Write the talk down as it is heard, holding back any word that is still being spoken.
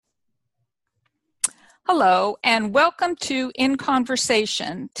Hello, and welcome to In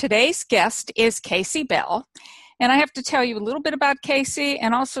Conversation. Today's guest is Casey Bell, and I have to tell you a little bit about Casey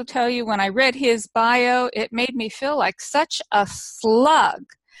and also tell you when I read his bio, it made me feel like such a slug.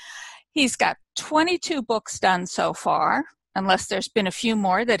 He's got 22 books done so far, unless there's been a few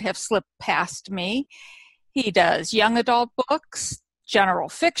more that have slipped past me. He does young adult books, general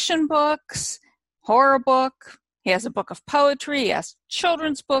fiction books, horror book. He has a book of poetry, he has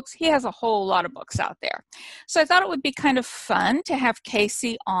children's books, he has a whole lot of books out there. So I thought it would be kind of fun to have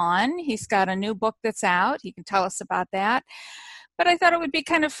Casey on. He's got a new book that's out, he can tell us about that. But I thought it would be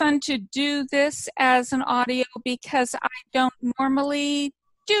kind of fun to do this as an audio because I don't normally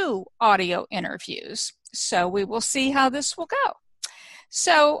do audio interviews. So we will see how this will go.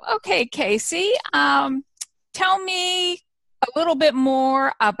 So, okay, Casey, tell me a little bit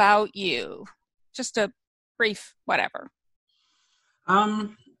more about you. Just a brief whatever.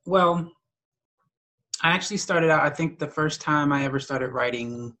 Well, I actually started out, I think the first time I ever started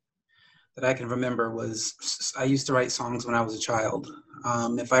writing that I can remember was, I used to write songs when I was a child.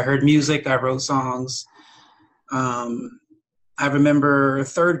 If I heard music, I wrote songs. I remember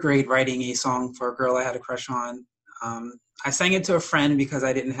third grade writing a song for a girl I had a crush on. I sang it to a friend because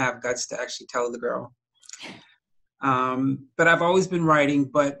I didn't have guts to actually tell the girl. But I've always been writing,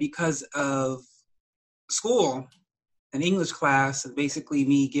 but because of school, an English class, and basically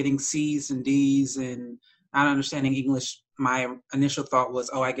me getting C's and D's and not understanding English, my initial thought was,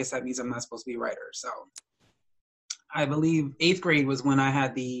 oh, I guess that means I'm not supposed to be a writer. So I believe 8th grade was when I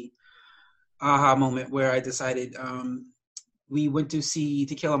had the aha moment where I decided, we went to see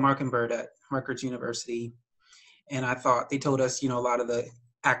To Kill a Mockingbird at Rutgers University. And I thought, they told us, a lot of the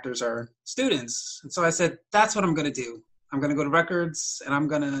actors are students. And so I said, that's what I'm going to do. I'm going to go to Rutgers and I'm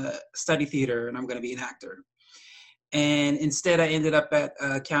going to study theater and I'm going to be an actor. And instead I ended up at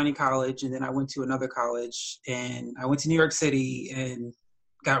County College, and then I went to another college, and I went to New York City and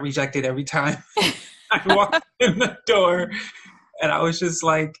got rejected every time I walked in the door. And I was just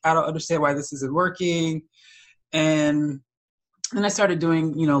like, I don't understand why this isn't working. And then I started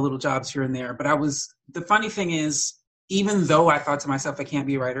doing, little jobs here and there. But the funny thing is, even though I thought to myself, I can't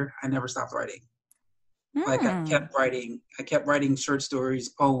be a writer, I never stopped writing. Like I kept writing short stories,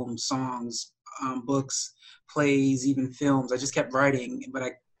 poems, songs, books, plays, even films. I just kept writing, but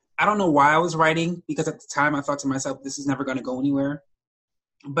I don't know why I was writing, because at the time I thought to myself, this is never going to go anywhere.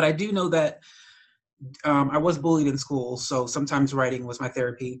 But I do know that I was bullied in school, so sometimes writing was my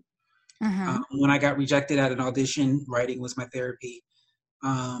therapy. When I got rejected at an audition, writing was my therapy.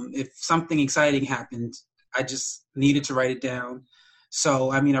 If something exciting happened, I just needed to write it down.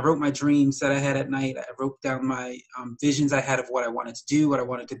 So, I wrote my dreams that I had at night. I wrote down my visions I had of what I wanted to do, what I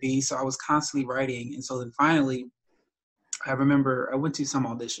wanted to be. So I was constantly writing. And so then finally, I remember I went to some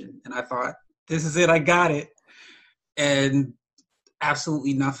audition and I thought, this is it, I got it. And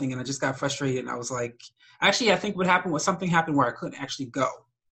absolutely nothing. And I just got frustrated. And I was like, actually, I think what happened was something happened where I couldn't actually go.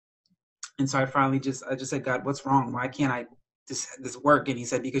 And so I finally I just said, God, what's wrong? Why can't I this work? And he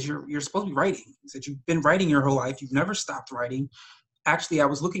said, because you're supposed to be writing. He said, you've been writing your whole life. You've never stopped writing. Actually, I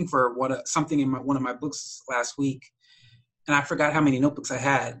was looking for something in one of my books last week, and I forgot how many notebooks I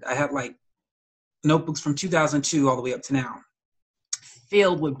had. I had like notebooks from 2002 all the way up to now,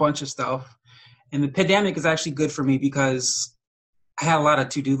 filled with a bunch of stuff. And the pandemic is actually good for me because I had a lot of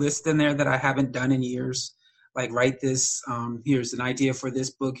to-do lists in there that I haven't done in years. Like, write this, here's an idea for this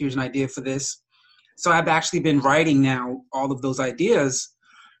book, here's an idea for this. So I've actually been writing now all of those ideas.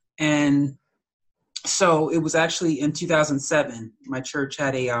 And so it was actually in 2007, my church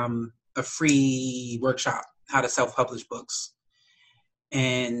had a free workshop, how to self-publish books.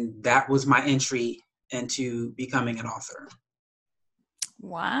 And that was my entry into becoming an author.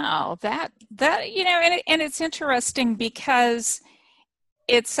 Wow. That and it's interesting because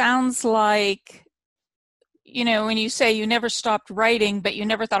it sounds like, when you say you never stopped writing, but you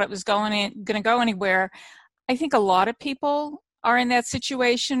never thought it was going to go anywhere. I think a lot of people are in that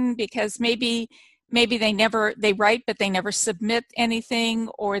situation because maybe they write, but they never submit anything,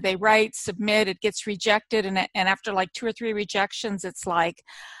 or they write, submit, it gets rejected. And after like 2 or 3 rejections, it's like,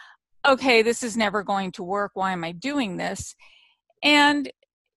 okay, this is never going to work. Why am I doing this? And,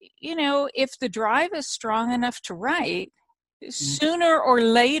 if the drive is strong enough to write, sooner or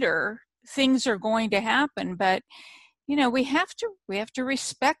later, things are going to happen. But, we have to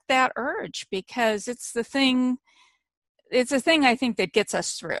respect that urge, because it's a thing I think that gets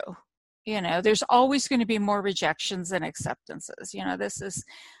us through. There's always going to be more rejections than acceptances.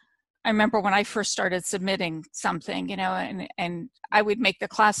 I remember when I first started submitting something, and I would make the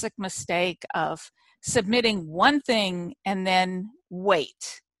classic mistake of submitting one thing and then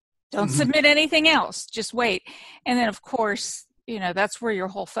wait Don't submit anything else. Just wait. And then, of course, that's where your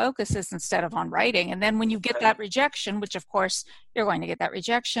whole focus is instead of on writing. And then when you get that rejection, which of course you're going to get that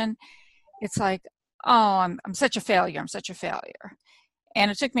rejection, it's like, oh, I'm such a failure. I'm such a failure.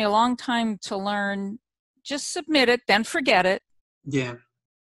 And it took me a long time to learn, just submit it, then forget it. Yeah.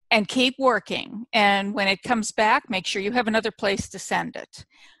 And keep working. And when it comes back, make sure you have another place to send it.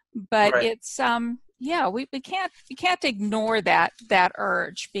 But it's, we can't ignore that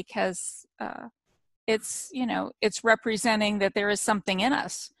urge, because it's representing that there is something in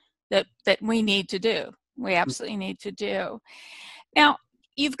us that we need to do. We absolutely need to do. Now,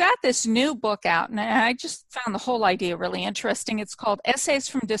 you've got this new book out, and I just found the whole idea really interesting. It's called Essays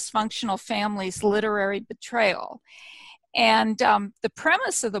from Dysfunctional Families, Literary Betrayal. And the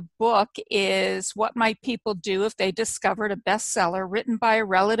premise of the book is, what might people do if they discovered a bestseller written by a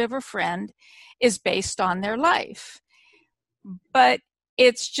relative or friend is based on their life. But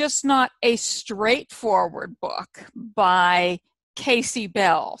it's just not a straightforward book by Casey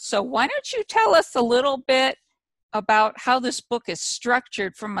Bell. So why don't you tell us a little bit about how this book is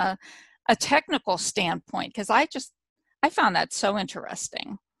structured from a technical standpoint? Because I found that so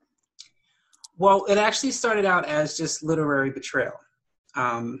interesting. Well, it actually started out as just literary betrayal.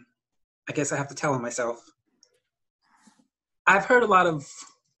 I guess I have to tell it myself. I've heard a lot of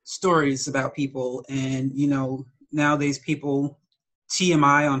stories about people, and, nowadays people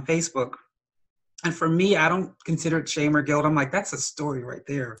TMI on Facebook. And for me, I don't consider it shame or guilt. I'm like, that's a story right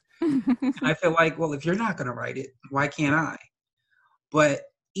there. And I feel like, well, if you're not going to write it, why can't I? But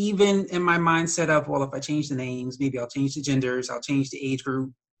even in my mindset of, well, if I change the names, maybe I'll change the genders, I'll change the age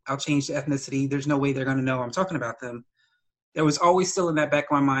group, I'll change the ethnicity, there's no way they're going to know I'm talking about them. There was always still in that back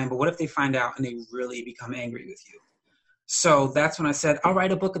of my mind, but what if they find out and they really become angry with you? So that's when I said, I'll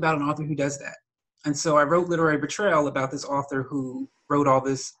write a book about an author who does that. And so I wrote Literary Betrayal about this author who wrote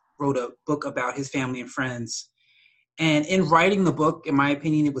a book about his family and friends. And in writing the book, in my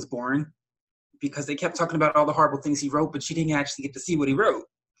opinion, it was boring, because they kept talking about all the horrible things he wrote, but you didn't actually get to see what he wrote.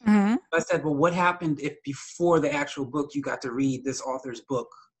 Mm-hmm. I said, well, what happened if before the actual book, you got to read this author's book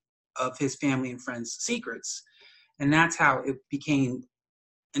of his family and friends' secrets? And that's how it became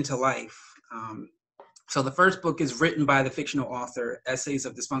into life. So the first book is written by the fictional author, Essays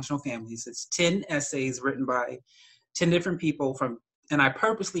of Dysfunctional Families. It's 10 essays written by 10 different people and I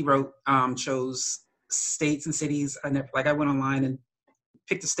purposely chose states and cities. I went online and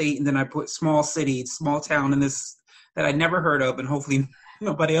picked a state, and then I put small city, small town in this that I never heard of, and hopefully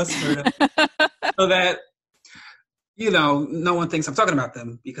nobody else heard of, so that, no one thinks I'm talking about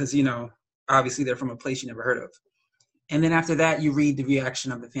them, because, obviously they're from a place you never heard of. And then after that, you read the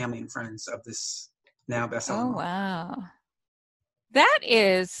reaction of the family and friends of this now bestseller. Oh, wow.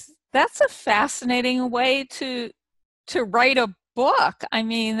 That's a fascinating way to write a book. I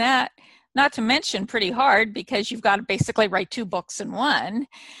mean, that, not to mention pretty hard, because you've got to basically write 2 books in one.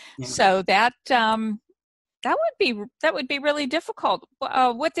 Yeah. So that would be really difficult.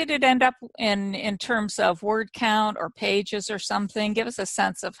 What did it end up in terms of word count or pages or something? Give us a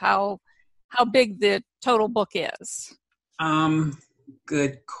sense of how big the total book is.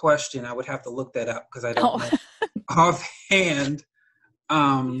 Good question. I would have to look that up, because I don't know offhand.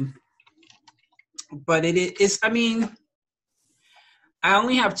 But it is, I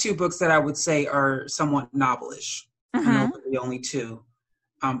only have 2 books that I would say are somewhat novelish. Mm-hmm. And those are the only 2.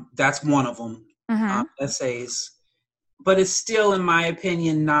 That's one of them. Mm-hmm. Essays. But it's still, in my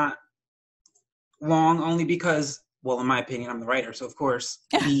opinion, not long, only because, well, in my opinion, I'm the writer. So, of course,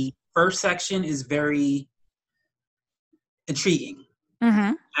 the first section is very intriguing.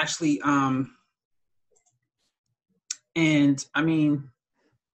 Mm-hmm. Actually, and I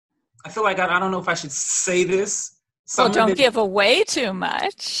feel like I don't know if I should say this. Don't give away too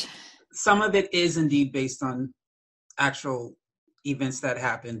much. Some of it is indeed based on actual events that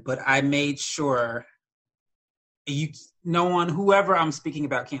happened, but I made sure whoever I'm speaking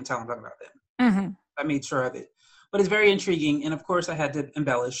about can't tell I'm talking about them. Mm-hmm. I made sure of it. But it's very intriguing, and of course I had to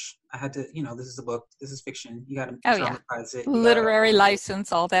embellish. I had to, this is a book, this is fiction. You got to dramatize it. Literary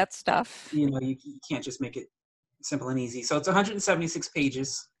license, all that stuff. You can't just make it simple and easy. So it's 176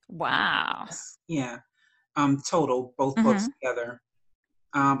 pages. Wow. Yeah. Total, both mm-hmm. books together.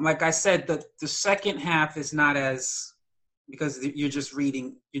 Like I said, the second half is not as, because you're just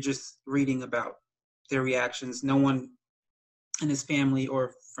reading about their reactions. No one in his family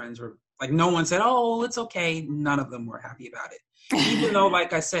or friends were no one said, oh, it's okay. None of them were happy about it. Even though,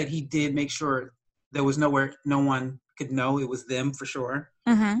 like I said, he did make sure there was nowhere no one could know it was them for sure.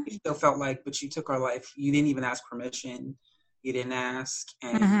 Mm-hmm. He still felt like, but you took our life. You didn't even ask permission. You didn't ask.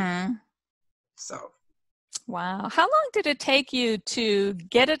 And mm-hmm. so. Wow. How long did it take you to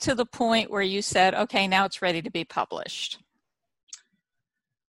get it to the point where you said, okay, now it's ready to be published?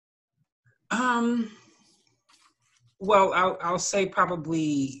 Well, I'll say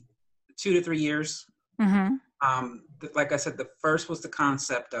probably 2 to 3 years. Mm-hmm. Like I said, the first was the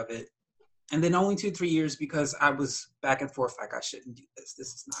concept of it, and then only 2, 3 years because I was back and forth like I shouldn't do this. This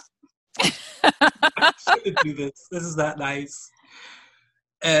is not. I shouldn't do this. This is not nice.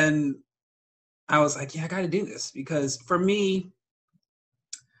 And I was like, yeah, I got to do this because for me,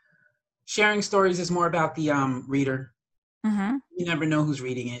 sharing stories is more about the reader. Mm-hmm. You never know who's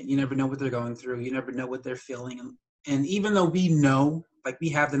reading it. You never know what they're going through. You never know what they're feeling. And even though we know, like we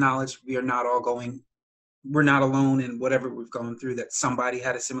have the knowledge, we're not alone in whatever we've gone through, that somebody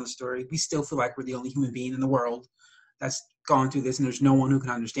had a similar story. We still feel like we're the only human being in the world that's gone through this and there's no one who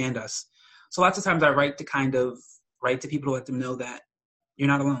can understand us. So lots of times I write to people to let them know that you're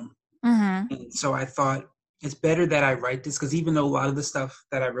not alone. Mm-hmm. And so I thought it's better that I write this because even though a lot of the stuff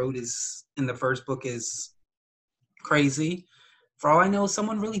that I wrote is in the first book is crazy, for all I know,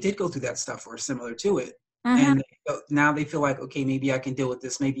 someone really did go through that stuff or similar to it. Mm-hmm. And now they feel like, okay, maybe I can deal with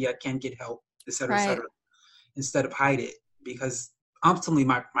this. Maybe I can get help, et cetera, et cetera, instead of hide it. Because ultimately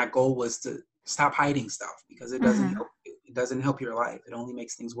my goal was to stop hiding stuff because it doesn't help you. It doesn't help your life. It only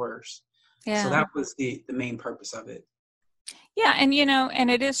makes things worse. Yeah. So that was the main purpose of it. Yeah, and and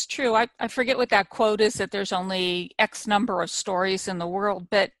it is true. I forget what that quote is, that there's only X number of stories in the world,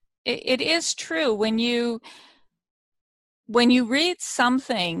 but it is true. When you read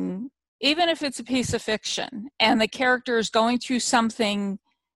something, even if it's a piece of fiction, and the character is going through something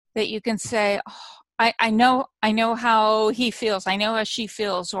that you can say, oh, I know how he feels, I know how she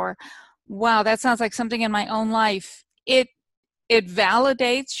feels, or wow, that sounds like something in my own life. It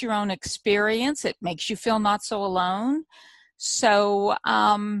validates your own experience. It makes you feel not so alone. So,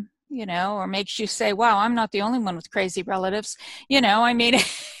 or makes you say, wow, I'm not the only one with crazy relatives. I mean,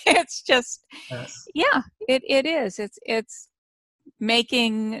 it's just, yes. Yeah, it is. It's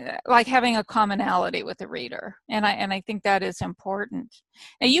making, like having a commonality with the reader. And I think that is important.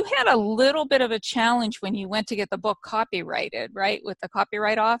 Now, you had a little bit of a challenge when you went to get the book copyrighted, right? With the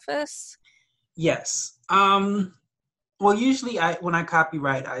Copyright Office? Yes. Well, usually when I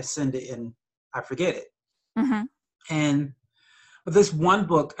copyright, I send it and I forget it. Mm-hmm. And with this one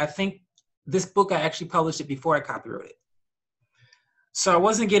book, I think this book, I actually published it before I copyrighted it. So I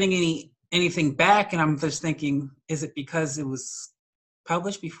wasn't getting anything back. And I'm just thinking, is it because it was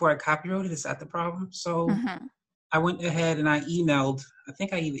published before I copyrighted? Is that the problem? So I went ahead and I emailed, I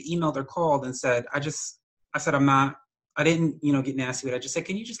think I either emailed or called and said, I said, I didn't, get nasty with it. I just said,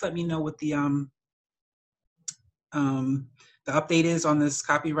 can you just let me know what the update is on this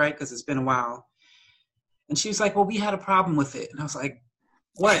copyright? Because it's been a while. And she was like, well, we had a problem with it. And I was like,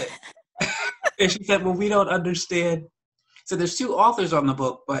 what? And she said, well, we don't understand. So there's 2 authors on the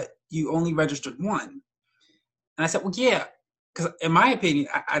book, but you only registered one. And I said, well, yeah. Because in my opinion,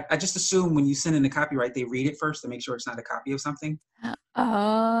 I just assume when you send in the copyright, they read it first to make sure it's not a copy of something.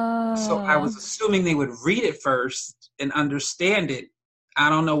 Oh. So I was assuming they would read it first and understand it. I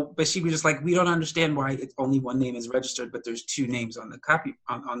don't know. But she was just like, we don't understand why it's only one name is registered, but there's 2 names on the copy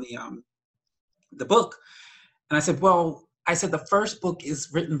on the book. And I said, well, the first book is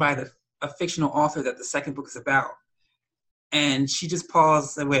written by a fictional author that the second book is about. And she just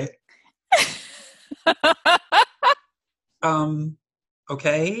paused and went,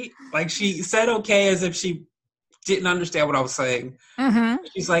 okay. Like she said, okay, as if she didn't understand what I was saying. Mm-hmm.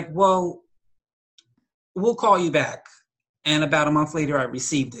 She's like, well, we'll call you back. And about a month later, I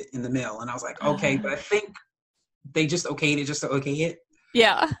received it in the mail. And I was like, okay, but I think they just okayed it just to okay it.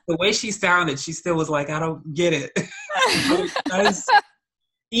 Yeah. The way she sounded, she still was like, I don't get it. Because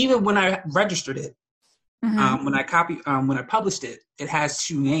even when I registered it, when I published it, it has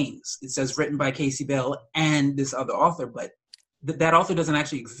 2 names. It says written by Casey Bell and this other author, but that author doesn't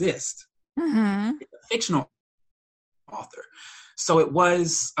actually exist. Mm-hmm. It's a fictional author. So it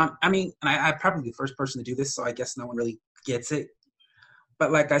was, I'm probably the first person to do this, so I guess no one really gets it.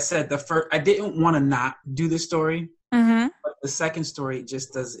 But like I said, I didn't want to not do this story. Mm-hmm. But the second story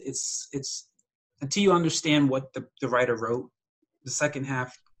just does, it's until you understand what the writer wrote, the second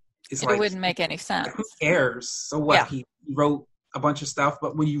half is it wouldn't make any sense. Who cares? So what? Yeah. He wrote a bunch of stuff,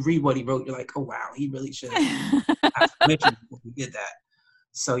 but when you read what he wrote, you're like, oh wow, he really should have mentioned when he did that.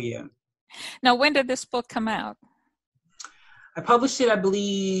 So yeah. Now, when did this book come out? I published it, I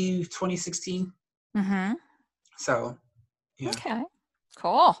believe, 2016. Mm-hmm. So yeah. Okay.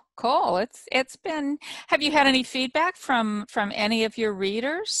 Cool. It's been. Have you had any feedback from any of your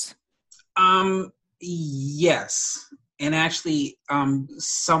readers? Yes, And actually,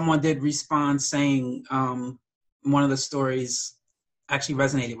 someone did respond saying one of the stories actually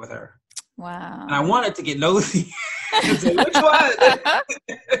resonated with her. Wow. And I wanted to get nosy and say, which one?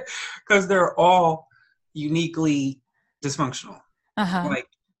 Because they're all uniquely dysfunctional. Like,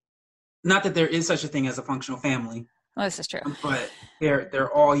 not that there is such a thing as a functional family. Well, this is true. But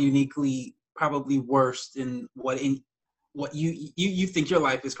they're all uniquely probably worse than what you think your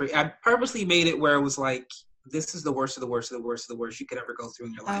life is great. I purposely made it where it was like, this is the worst of the worst of the worst of the worst you could ever go through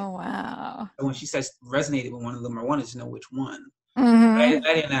in your life. Oh, wow. And when she says resonated with one of them, I wanted to know which one. Mm-hmm.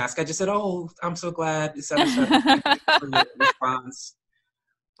 I didn't ask. I just said, oh, I'm so glad. For your response.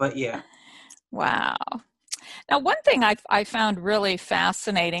 But yeah. Wow. Now, one thing I found really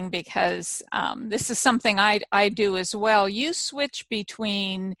fascinating, because this is something I do as well. You switch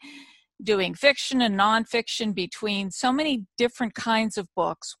between doing fiction and nonfiction, between so many different kinds of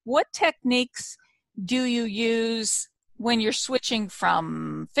books. What techniques do you use when you're switching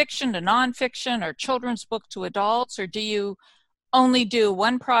from fiction to nonfiction, or children's book to adults, or do you only do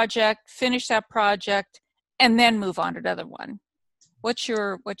one project, finish that project, and then move on to another one? What's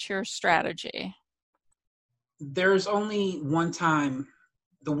your strategy? There's only one time.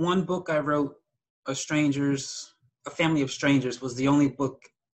 The one book I wrote, A Family of Strangers, was the only book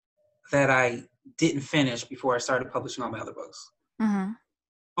that I didn't finish before I started publishing all my other books. Mm-hmm.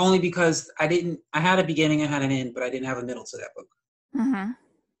 Only because I had a beginning, I had an end, but I didn't have a middle to that book. Mm-hmm.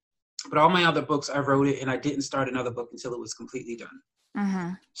 But all my other books, I wrote it, and I didn't start another book until it was completely done.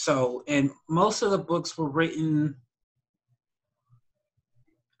 Mm-hmm. So, and most of the books were written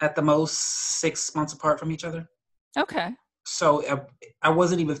at the most 6 months apart from each other. Okay. So I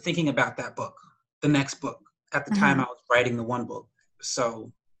wasn't even thinking about that book, the next book, at the time I was writing the one book.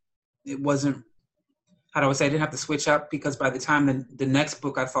 So it wasn't, how do I say, I didn't have to switch up, because by the time the next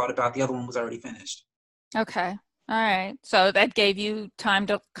book I thought about, the other one was already finished. Okay. All right. So that gave you time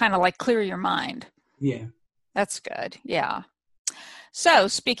to kind of like clear your mind. Yeah. That's good. Yeah. So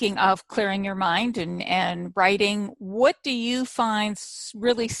speaking of clearing your mind and writing, what do you find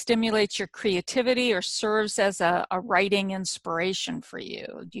really stimulates your creativity or serves as a writing inspiration for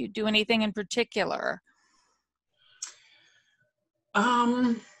you? Do you do anything in particular?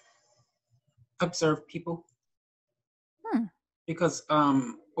 Observe people. Because,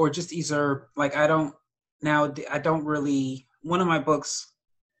 or just observe, like I don't really, one of my books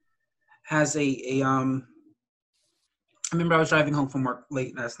has I remember I was driving home from work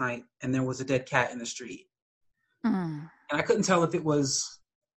late last night, and there was a dead cat in the street. And I couldn't tell if it was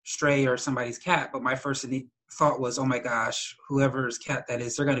stray or somebody's cat, but my first thought was, oh my gosh, whoever's cat that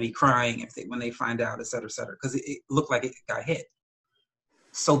is, they're going to be crying when they find out, et cetera, because it looked like it got hit.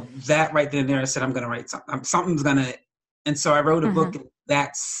 So that right then and there, I said, I'm going to write something. Something's going to, and so I wrote a book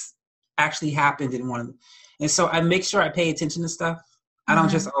that's actually happened in one of them. And so I make sure I pay attention to stuff. I don't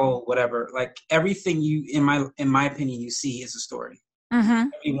just, whatever. Like everything in my opinion, you see is a story.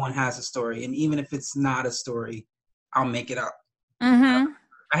 Everyone has a story. And even if it's not a story, I'll make it up. I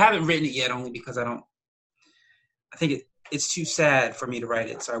haven't written it yet, only because I think it's too sad for me to write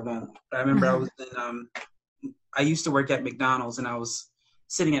it, so I won't. But I remember I was I used to work at McDonald's, and I was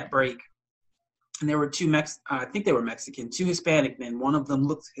sitting at break, and there were I think they were Mexican, two Hispanic men. One of them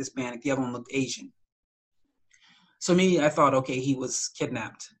looked Hispanic, the other one looked Asian. So I thought, okay, he was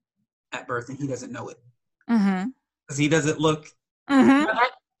kidnapped at birth and he doesn't know it. Because he doesn't look,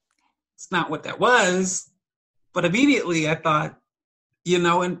 it's not what that was. But immediately I thought,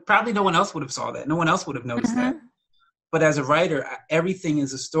 and probably no one else would have saw that. No one else would have noticed that. But as a writer, everything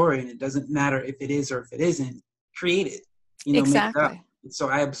is a story, and it doesn't matter if it is or if it isn't. Create it, exactly. Make it up. And so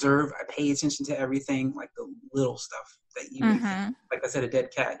I observe, I pay attention to everything, like the little stuff that you like I said, a dead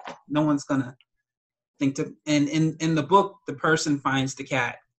cat. No one's going to think to, and in the book, the person finds the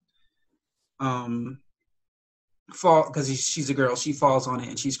cat, because she's a girl, she falls on it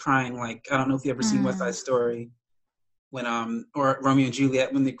and she's crying, like, I don't know if you ever seen West Side Story, when or Romeo and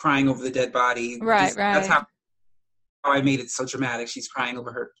Juliet, when they're crying over the dead body. Right. That's how I made it so dramatic. She's crying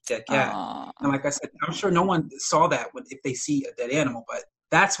over her dead cat. And like I said, I'm sure no one saw that if they see a dead animal, but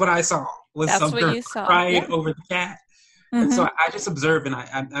that's what I saw, was some girl crying over the cat. And so I just observe, and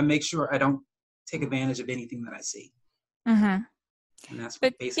I make sure I don't take advantage of anything that I see. And that's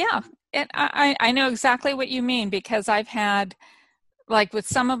basically. Yeah, and I know exactly what you mean, because I've had, like with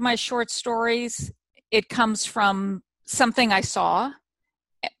some of my short stories, it comes from something I saw,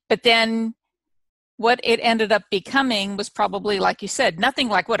 but then what it ended up becoming was probably, like you said, nothing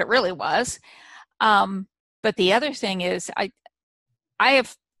like what it really was. But the other thing is,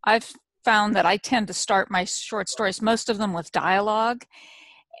 I've found that I tend to start my short stories, most of them with dialogue,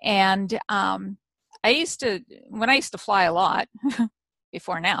 and when I used to fly a lot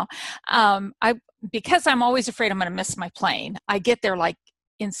before now, because I'm always afraid I'm going to miss my plane, I get there like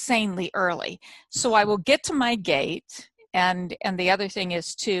insanely early. So I will get to my gate. And the other thing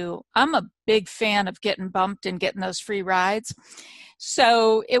is too, I'm a big fan of getting bumped and getting those free rides.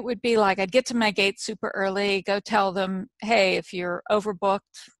 So it would be like I'd get to my gate super early, go tell them, hey, if you're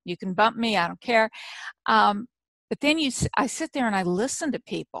overbooked, you can bump me. I don't care. But then I sit there and I listen to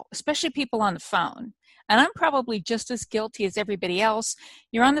people, especially people on the phone. And I'm probably just as guilty as everybody else.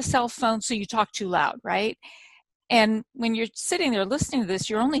 You're on the cell phone, so you talk too loud, right? And when you're sitting there listening to this,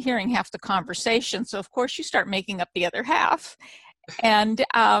 you're only hearing half the conversation. So, of course, you start making up the other half. And,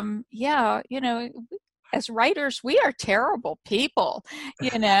 yeah, as writers, we are terrible people.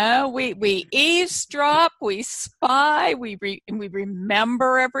 We eavesdrop, we spy, we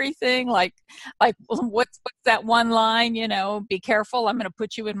remember everything. Like what's that one line? Be careful, I'm going to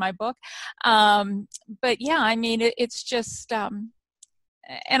put you in my book. But yeah, I mean, it's just,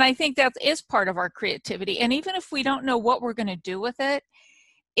 and I think that is part of our creativity. And even if we don't know what we're going to do with it,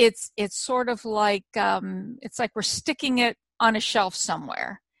 it's sort of like it's like we're sticking it on a shelf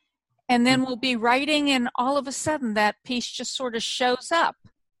somewhere. And then we'll be writing, and all of a sudden that piece just sort of shows up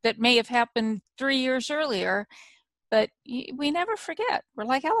that may have happened 3 years earlier, but we never forget. We're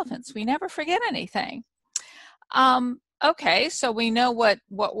like elephants. We never forget anything. Okay, so we know what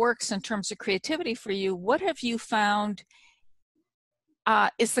works in terms of creativity for you. What have you found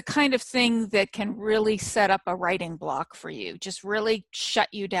is the kind of thing that can really set up a writing block for you, just really shut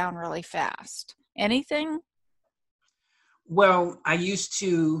you down really fast? Anything? Well, I used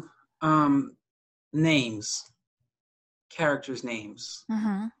to characters' names.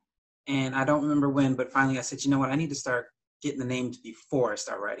 Mm-hmm. And I don't remember when, but finally I said, you know what, I need to start getting the names before I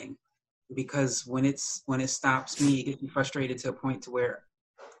start writing. Because when it stops me, it gets me frustrated to a point to where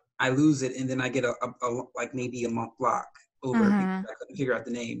I lose it, and then I get a like maybe a month block over because I couldn't figure out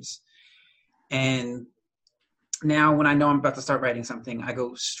the names. And now when I know I'm about to start writing something, I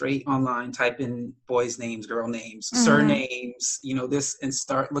go straight online, type in boys' names, girl names, surnames, this, and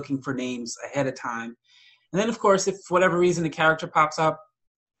start looking for names ahead of time. And then, of course, if for whatever reason the character pops up,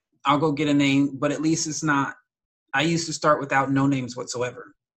 I'll go get a name, but at least it's not, I used to start without no names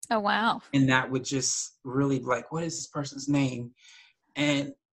whatsoever. Oh, wow. And that would just really be like, what is this person's name?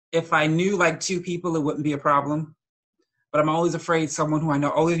 And if I knew like 2 people, it wouldn't be a problem. But I'm always afraid someone who I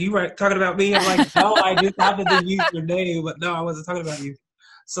know, you were talking about me? I'm like, no, I just happened to use your name, but no, I wasn't talking about you.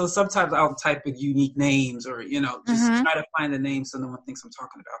 So sometimes I'll type in unique names or, just try to find the name so no one thinks I'm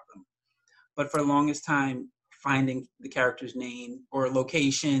talking about them. But for the longest time, finding the character's name or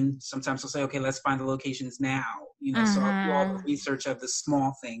location, sometimes I'll say, okay, let's find the locations now. So I'll do all the research of the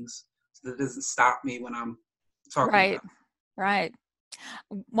small things so that it doesn't stop me when I'm talking about it. Right.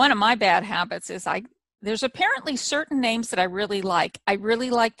 One of my bad habits is there's apparently certain names that I really like. I really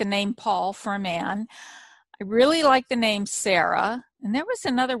like the name Paul for a man. I really like the name Sarah. And there was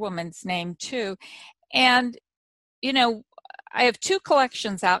another woman's name too. And, I have 2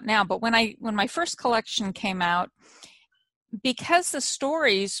 collections out now, but when my first collection came out, because the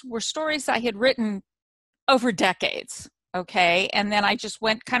stories were stories I had written over decades, okay? And then I just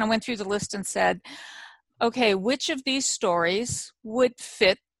went through the list and said, okay, which of these stories would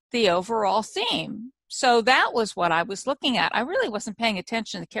fit the overall theme? So that was what I was looking at. I really wasn't paying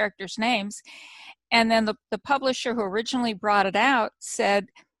attention to the characters' names. And then the publisher who originally brought it out said,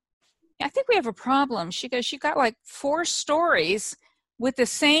 I think we have a problem. She goes, you got like 4 stories with the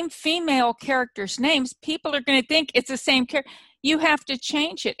same female characters' names. People are going to think it's the same character. You have to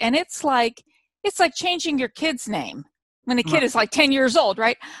change it. And it's like changing your kid's name when the kid is like 10 years old,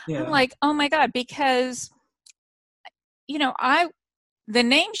 right? Yeah. I'm like, oh my God, because, the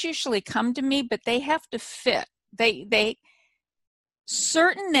names usually come to me, but they have to fit. They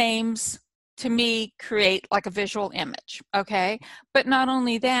certain names to me create like a visual image, okay? But not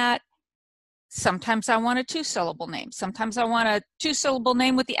only that, sometimes I want a 2-syllable name. Sometimes I want a 2-syllable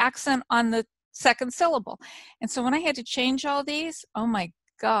name with the accent on the second syllable. And so when I had to change all these, oh my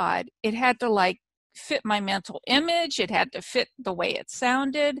God, it had to like fit my mental image. It had to fit the way it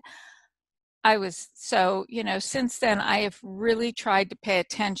sounded. Since then I have really tried to pay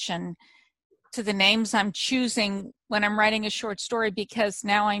attention to the names I'm choosing when I'm writing a short story, because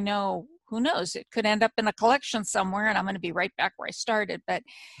now I know, who knows, it could end up in a collection somewhere and I'm going to be right back where I started. But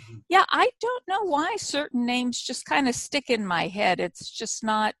yeah, I don't know why certain names just kind of stick in my head. It's just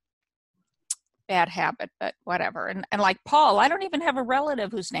not bad habit, but whatever. And like Paul, I don't even have a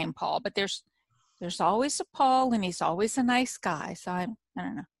relative who's named Paul, but there's always a Paul, and he's always a nice guy. So I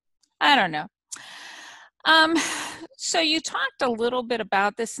don't know. Um, so you talked a little bit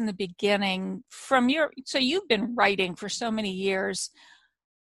about this in the beginning. So you've been writing for so many years.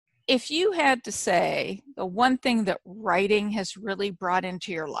 If you had to say the one thing that writing has really brought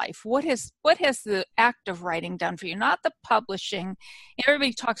into your life, what has the act of writing done for you? Not the publishing.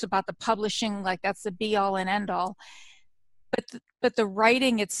 Everybody talks about the publishing like that's the be all and end all, but the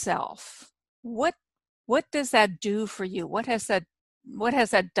writing itself. What does that do for you? What has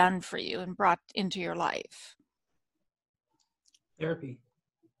that done for you and brought into your life? Therapy.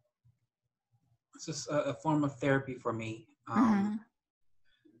 It's just a form of therapy for me. Mm-hmm.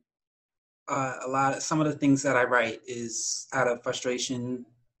 Some of the things that I write is out of frustration,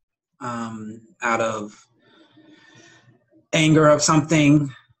 out of anger of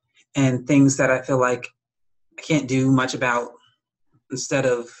something, and things that I feel like I can't do much about. Instead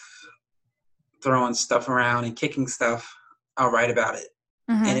of throwing stuff around and kicking stuff, I'll write about it.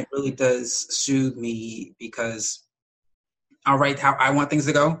 Mm-hmm. And it really does soothe me because I'll write how I want things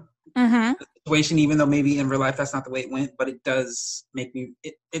to go. Mm-hmm. The situation, even though maybe in real life that's not the way it went, but it does make me,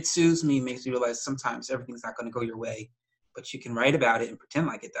 it soothes me, makes me realize sometimes everything's not going to go your way, but you can write about it and pretend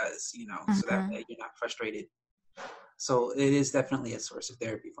like it does, Mm-hmm. so that way you're not frustrated. So it is definitely a source of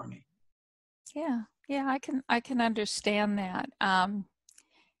therapy for me. Yeah, I can understand that.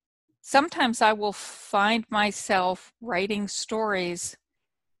 Sometimes I will find myself writing stories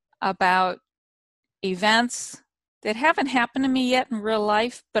about events that haven't happened to me yet in real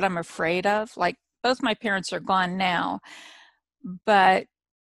life, but I'm afraid of. Like both my parents are gone now, but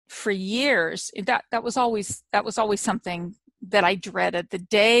for years that was always something that I dreaded, the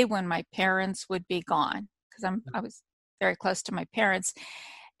day when my parents would be gone, because I was very close to my parents.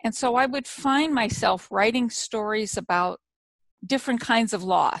 And so I would find myself writing stories about different kinds of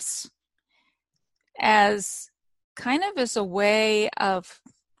loss as kind of as a way of,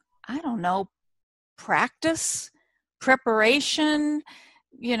 I don't know, preparation.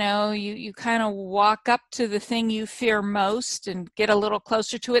 You kind of walk up to the thing you fear most and get a little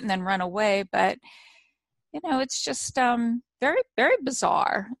closer to it and then run away. But, it's just very, very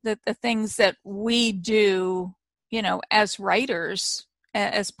bizarre that the things that we do, as writers,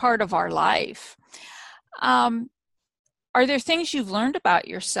 as part of our life. Are there things you've learned about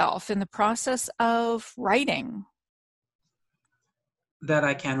yourself in the process of writing? That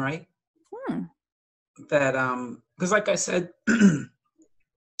I can write. That, because like I said,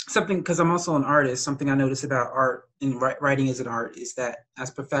 because I'm also an artist, something I notice about art and writing as an art is that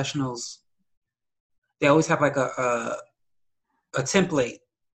as professionals, they always have like a template.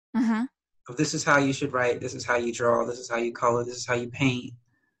 Mm-hmm. Of this is how you should write, this is how you draw, this is how you color, this is how you paint,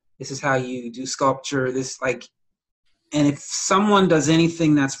 this is how you do sculpture, and if someone does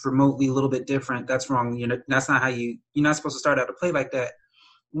anything that's remotely a little bit different, that's wrong. That's not how you're not supposed to start out a play like that.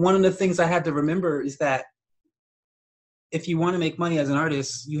 One of the things I had to remember is that if you want to make money as an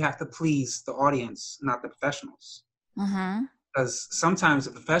artist, you have to please the audience, not the professionals. Mm-hmm. Because sometimes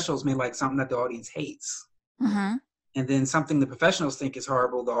the professionals may like something that the audience hates. Mm-hmm. And then something the professionals think is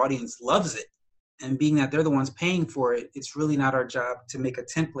horrible, the audience loves it. And being that they're the ones paying for it, it's really not our job to make a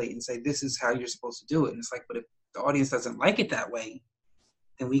template and say, this is how you're supposed to do it. And it's like, but if the audience doesn't like it that way,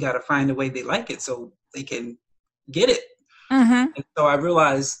 then we got to find a way they like it so they can get it. Mm-hmm. And so I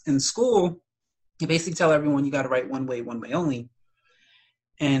realized in school, you basically tell everyone you got to write one way only.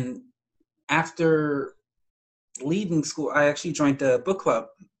 And after leaving school, I actually joined the book club.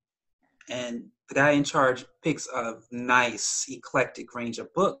 And the guy in charge picks a nice, eclectic range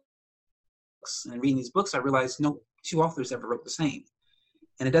of books. And reading these books, I realized no two authors ever wrote the same.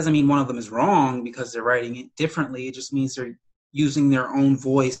 And it doesn't mean one of them is wrong because they're writing it differently. It just means they're using their own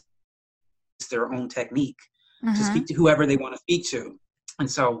voice, their own technique Mm-hmm. to speak to whoever they want to speak to. And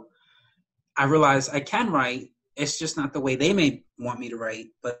so I realized I can write. It's just not the way they may want me to write,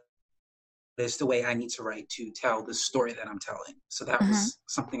 but it's the way I need to write to tell the story that I'm telling. So that Mm-hmm. was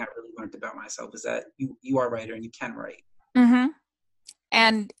something I really learned about myself, is that you are a writer and you can write. Mm-hmm.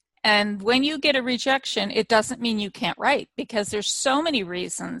 And when you get a rejection, it doesn't mean you can't write, because there's so many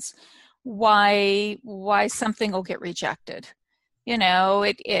reasons why something will get rejected.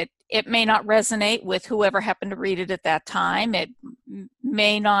 It may not resonate with whoever happened to read it at that time. It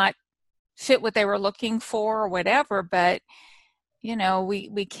may not fit what they were looking for or whatever, but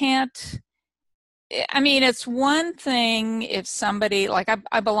we can't. I mean, it's one thing if somebody, like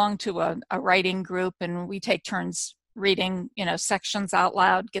I belong to a writing group and we take turns reading, sections out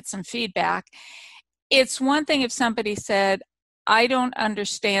loud, get some feedback. It's one thing if somebody said, I don't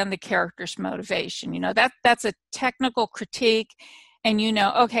understand the character's motivation. That's a technical critique, and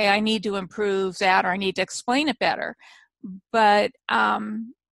okay, I need to improve that, or I need to explain it better. But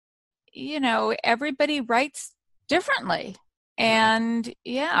everybody writes differently. And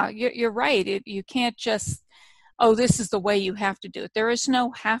yeah, you're right. You can't just, oh, this is the way you have to do it. There is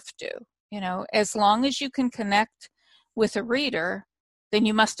no have to. As long as you can connect with a reader, then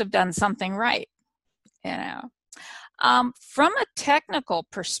you must have done something right. From a technical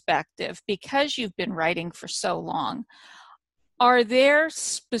perspective, because you've been writing for so long, are there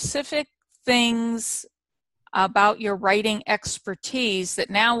specific things about your writing expertise that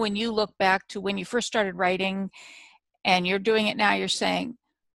now when you look back to when you first started writing and you're doing it now, you're saying,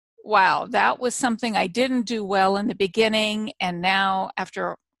 wow, that was something I didn't do well in the beginning, and now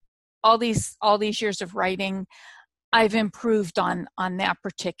after all these years of writing, I've improved on that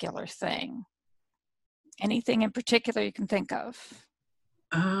particular thing? Anything in particular you can think of?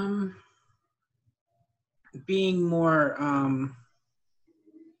 Being more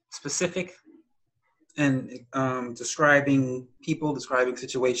specific and describing people, describing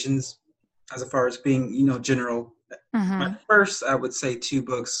situations, as far as being, general. Mm-hmm. My first, I would say, 2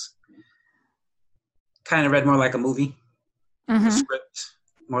 books kind of read more like a movie, mm-hmm. a script,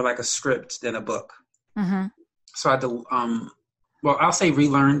 more like a script than a book. Mm-hmm. So I had to, I'll say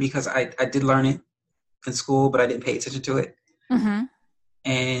relearn, because I did learn it in school, but I didn't pay attention to it. Mm-hmm.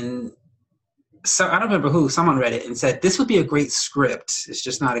 And so I don't remember someone read it and said, this would be a great script. It's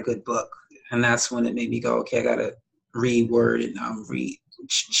just not a good book. And that's when it made me go, okay, I got to reword and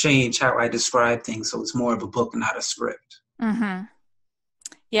change how I describe things. So it's more of a book, not a script. Mm-hmm.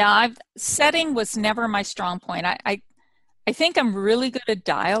 Yeah, setting was never my strong point. I think I'm really good at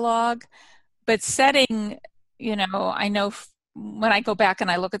dialogue, but setting, I know when I go back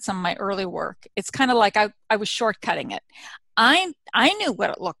and I look at some of my early work, it's kind of like I was shortcutting it. I knew what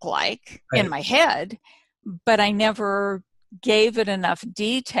it looked like in my head, but I never gave it enough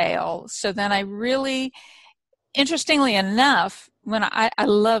detail. So then I really, interestingly enough, when I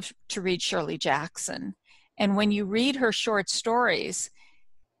love to read Shirley Jackson, and when you read her short stories,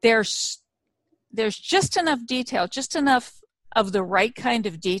 there's just enough detail, just enough of the right kind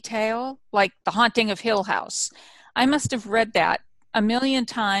of detail, like The Haunting of Hill House. I must have read that 1,000,000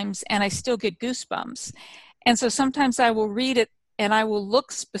 times and I still get goosebumps. And so sometimes I will read it and I will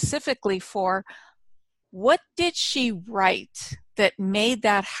look specifically for, what did she write that made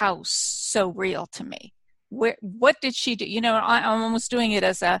that house so real to me? What did she do? I'm almost doing it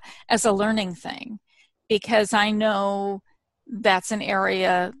as a learning thing, because I know that's an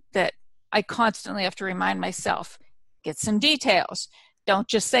area that I constantly have to remind myself, get some details. Don't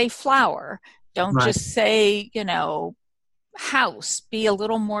just say flower. Don't just say, house. Be a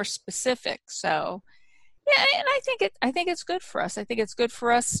little more specific. So, yeah, and I think it's good for us. I think it's good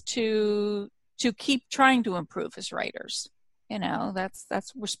for us to keep trying to improve as writers.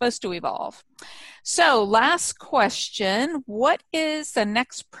 That's we're supposed to evolve. So, last question, what is the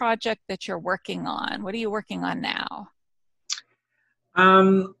next project that you're working on? What are you working on now?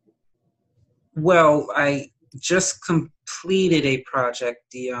 Well, I just completed a project,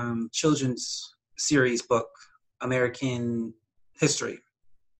 the children's series book, American History.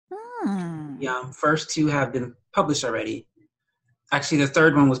 Yeah, first 2 have been published already. Actually, the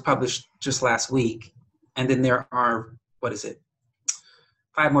 3rd one was published just last week. And then there are,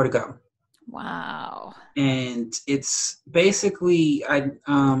 5 more to go. Wow. And it's basically,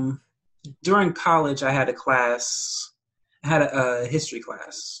 during college, I had a history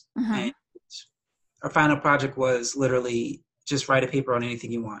class. Mm-hmm. And our final project was literally just write a paper on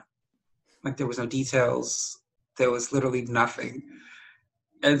anything you want. Like, there was no details. There was literally nothing.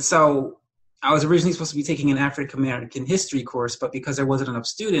 And so I was originally supposed to be taking an African American history course, but because there wasn't enough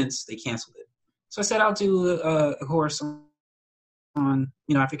students, they canceled it. So I said, I'll do a course on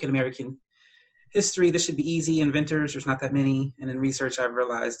African American history. This should be easy. Inventors, there's not that many. And in research, I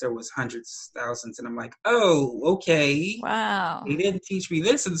realized there was hundreds, thousands. And I'm like, oh, okay. Wow. They didn't teach me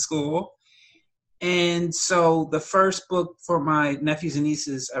this in school. And so the first book for my nephews and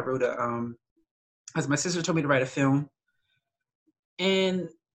nieces, I wrote as my sister told me to write a film. And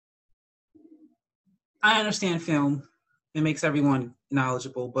I understand film. It makes everyone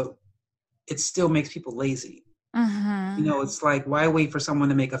knowledgeable, but it still makes people lazy. Mm-hmm. It's like, why wait for someone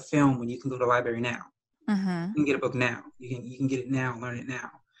to make a film when you can go to the library now? Mm-hmm. You can get a book now. You can get it now, learn it now.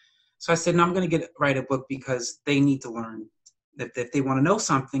 So I said, no, I'm going to write a book because they need to learn. That if they want to know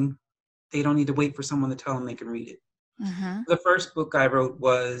something, they don't need to wait for someone to tell them they can read it. Mm-hmm. The first book I wrote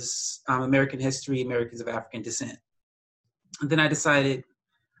was American History, Americans of African Descent. And then I decided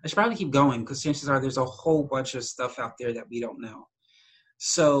I should probably keep going because chances are there's a whole bunch of stuff out there that we don't know.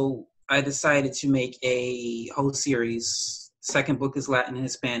 So I decided to make a whole series. Second book is Latin and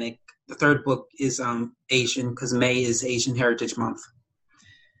Hispanic. The third book is Asian, because May is Asian Heritage Month.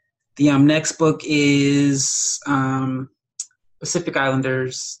 The next book is Pacific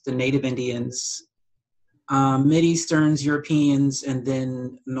Islanders, the Native Indians, Mid-Easterns, Europeans, and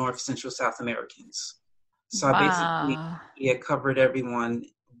then North, Central, South Americans. So I basically covered everyone,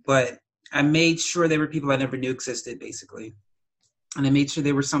 but I made sure they were people I never knew existed, basically. And I made sure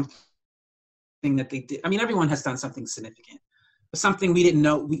they were something that they did. I mean, everyone has done something significant, but something we didn't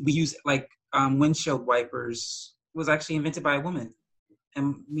know. We use like windshield wipers was actually invented by a woman.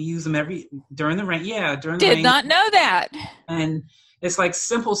 And we use them during the rain. Yeah, during the rain. Did not know that. And it's like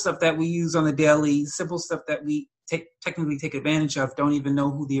simple stuff that we use on the daily, simple stuff that we technically take advantage of, don't even know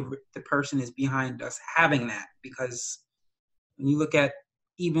who the person is behind us having that. Because when you look at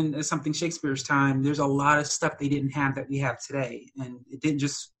even something Shakespeare's time, there's a lot of stuff they didn't have that we have today. And it didn't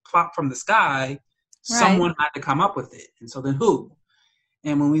just plop from the sky. Right. Someone had to come up with it. And so then who?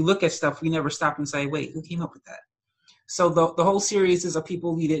 And when we look at stuff, we never stop and say, wait, who came up with that? So the whole series is of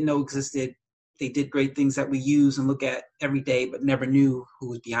people we didn't know existed. They did great things that we use and look at every day, but never knew who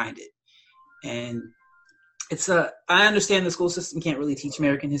was behind it. And I understand the school system can't really teach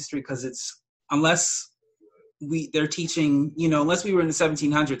American history because unless they're teaching, unless we were in the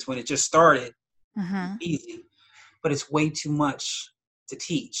 1700s when it just started, easy. But it's way too much to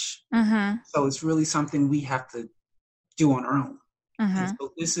teach. So it's really something we have to do on our own. And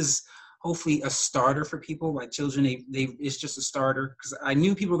so this is hopefully a starter for people. My children, it's just a starter, because I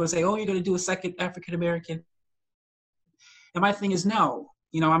knew people were going to say, oh, you're going to do a second African American. And my thing is, no,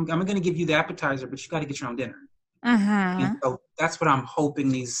 I'm going to give you the appetizer, but you got to get your own dinner. And so that's what I'm hoping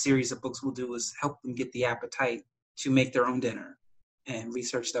these series of books will do, is help them get the appetite to make their own dinner and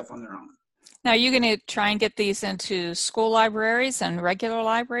research stuff on their own. Now, you're going to try and get these into school libraries and regular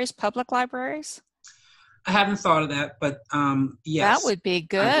libraries, public libraries? I haven't thought of that, but yes. That would be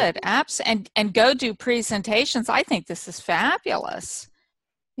good. And go do presentations. I think this is fabulous.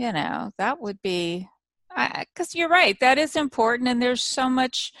 That would be, because you're right, that is important, and there's so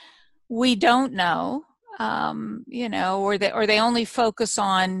much we don't know, or they only focus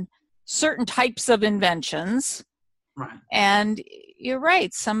on certain types of inventions. Right. And you're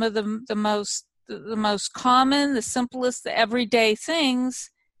right, some of the most common, the simplest, the everyday things,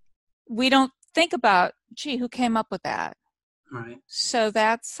 we don't think about, gee, who came up with that? Right. So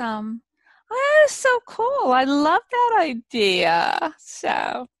that's that is so cool. I love that idea.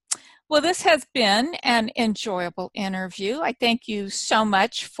 So, well, this has been an enjoyable interview. I thank you so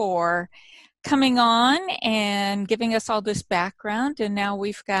much for coming on and giving us all this background. And now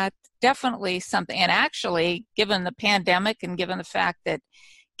we've got definitely something. And actually, given the pandemic and given the fact that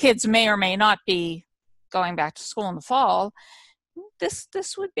kids may or may not be going back to school in the fall,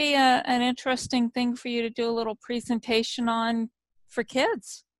 this would be an interesting thing for you to do a little presentation on for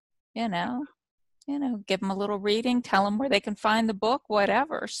kids. Give them a little reading, tell them where they can find the book,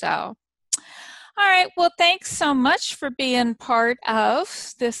 whatever. So, all right. Well, thanks so much for being part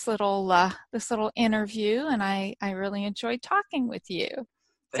of this little interview, and I really enjoyed talking with you.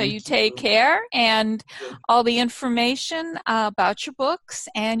 So you take care, and all the information about your books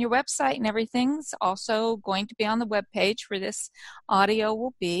and your website and everything's also going to be on the webpage where this audio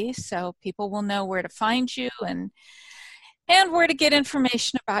will be, so people will know where to find you and where to get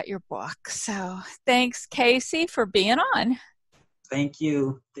information about your book. So thanks, Casey, for being on. Thank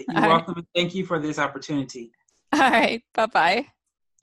you. You're welcome. Thank you for this opportunity. All right. Bye-bye.